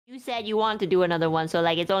said you want to do another one, so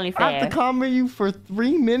like it's only fair. I have to comment you for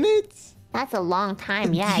 3 minutes? That's a long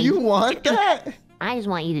time, yeah. Do you want that? I just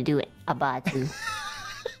want you to do it about too.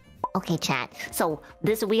 Okay, chat. So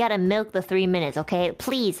we gotta milk the 3 minutes, okay?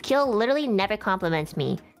 Please, Kill literally never compliments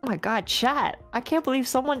me. Oh my god, chat. I can't believe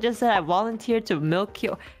someone just said I volunteered to milk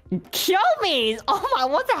Kill. Kill me! Oh my,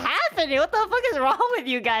 what's happening? What the fuck is wrong with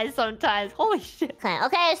you guys sometimes? Holy shit.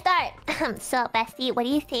 Okay, start. So, bestie, what do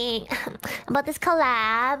you think about this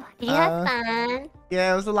collab? Did you have fun?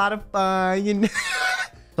 Yeah, it was a lot of fun. You know?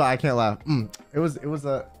 So I can't laugh. It was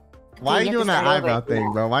a... Why are you doing that eyebrow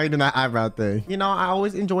thing, bro? Why are you doing that eyebrow thing? You know, I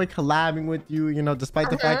always enjoy collabing with you, you know, despite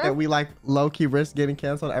the fact that we like low-key risk getting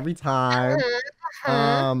canceled every time.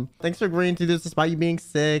 Thanks for agreeing to this despite you being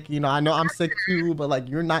sick. You know, I know I'm sick too, but like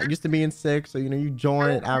you're not used to being sick, so you know, you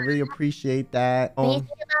joined. I really appreciate that. What do you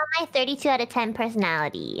think about my 32 out of 10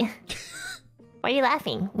 personality? Why are you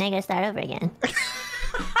laughing? Now you gotta start over again.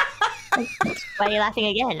 Why are you laughing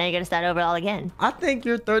again? Now you're gonna start over all again. I think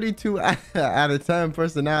your 32 out of 10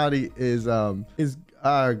 personality is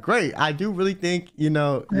great. I do really think, you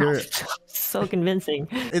know, you're so convincing.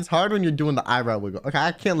 It's hard when you're doing the eyebrow wiggle. Okay,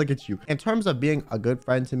 I can't look at you. In terms of being a good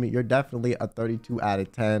friend to me, you're definitely a 32 out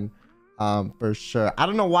of 10. For sure. I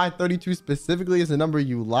don't know why 32 specifically is the number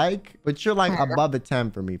you like, but you're like above a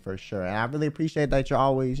 10 for me for sure. And I really appreciate that you're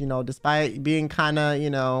always, you know, despite being kind of,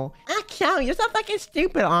 you know, you're so fucking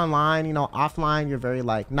stupid online, you know, offline, you're very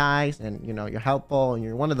like nice and, you know, you're helpful and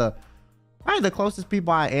you're one of the, probably the closest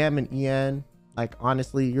people I am in EN. Like,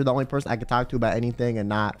 honestly, you're the only person I could talk to about anything and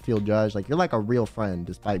not feel judged. Like, you're like a real friend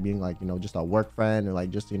despite being like, you know, just a work friend or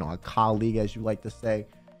like just, you know, a colleague, as you like to say.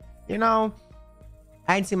 You know,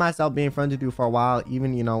 I ain't see myself being friends with you for a while,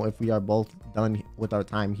 even, you know, if we are both done with our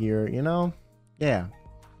time here, you know? Yeah.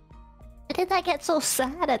 Why did that get so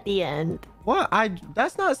sad at the end? What?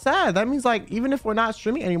 That's not sad. That means, like, even if we're not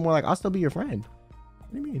streaming anymore, like, I'll still be your friend.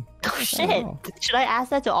 What do you mean? Oh, shit. Should I ask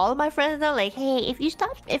that to all of my friends now? Like, hey, if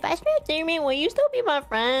I start streaming, will you still be my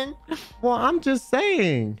friend? Well, I'm just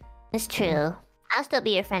saying. It's true. I'll still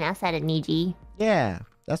be your friend outside of Niji. Yeah,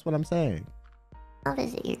 that's what I'm saying. I'll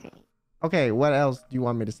visit you. Okay, what else do you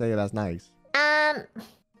want me to say that's nice? I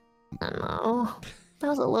don't know. That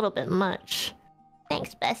was a little bit much.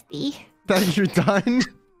 Thanks, bestie. That you're done?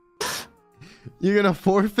 You're gonna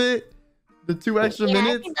forfeit the 2 extra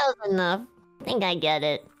minutes? I think that was enough. I think I get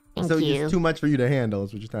it. Thank you. So it's too much for you to handle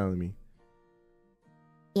is what you're telling me.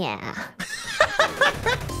 Yeah.